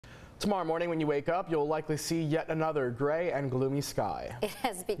Tomorrow morning when you wake up, you'll likely see yet another gray and gloomy sky. It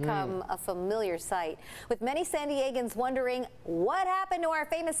has become a familiar sight, with many San Diegans wondering what happened to our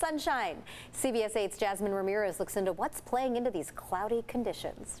famous sunshine. CBS 8's Jasmine Ramirez looks into what's playing into these cloudy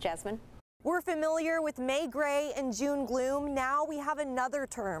conditions. Jasmine? We're familiar with May gray and June gloom. Now we have another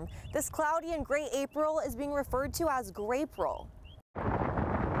term. This cloudy and gray April is being referred to as Graypril.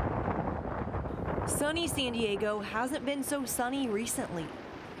 Sunny San Diego hasn't been so sunny recently.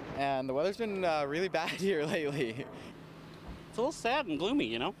 And the weather's been really bad here lately. It's a little sad and gloomy,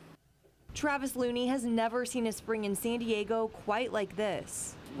 you know? Travis Looney has never seen a spring in San Diego quite like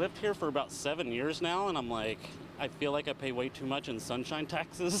this. Lived here for about 7 years now, and I'm like, I feel like I pay way too much in sunshine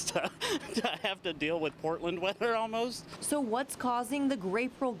taxes to have to deal with Portland weather almost. So what's causing the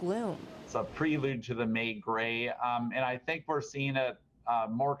Graypril gloom? It's a prelude to the May gray, and I think we're seeing it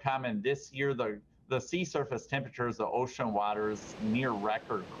more common this year. The sea surface temperatures, the ocean waters near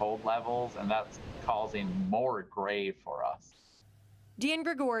record cold levels, and that's causing more gray for us. Dan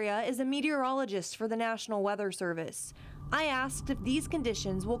Gregoria is a meteorologist for the National Weather Service. I asked if these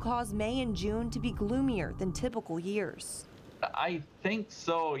conditions will cause May and June to be gloomier than typical years. I think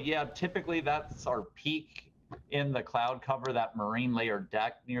so, yeah. Typically that's our peak in the cloud cover, that marine layer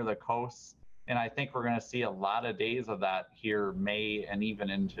deck near the coast. And I think we're going to see a lot of days of that here, May and even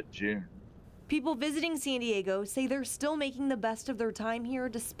into June. People visiting San Diego say they're still making the best of their time here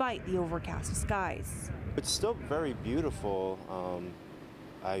despite the overcast skies. It's still very beautiful.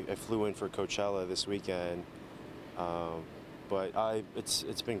 I flew in for Coachella this weekend, but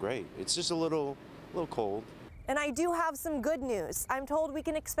it's been great. It's just a little cold. And I do have some good news. I'm told we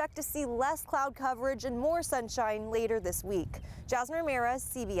can expect to see less cloud coverage and more sunshine later this week. Jasmine Ramirez,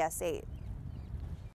 CBS 8.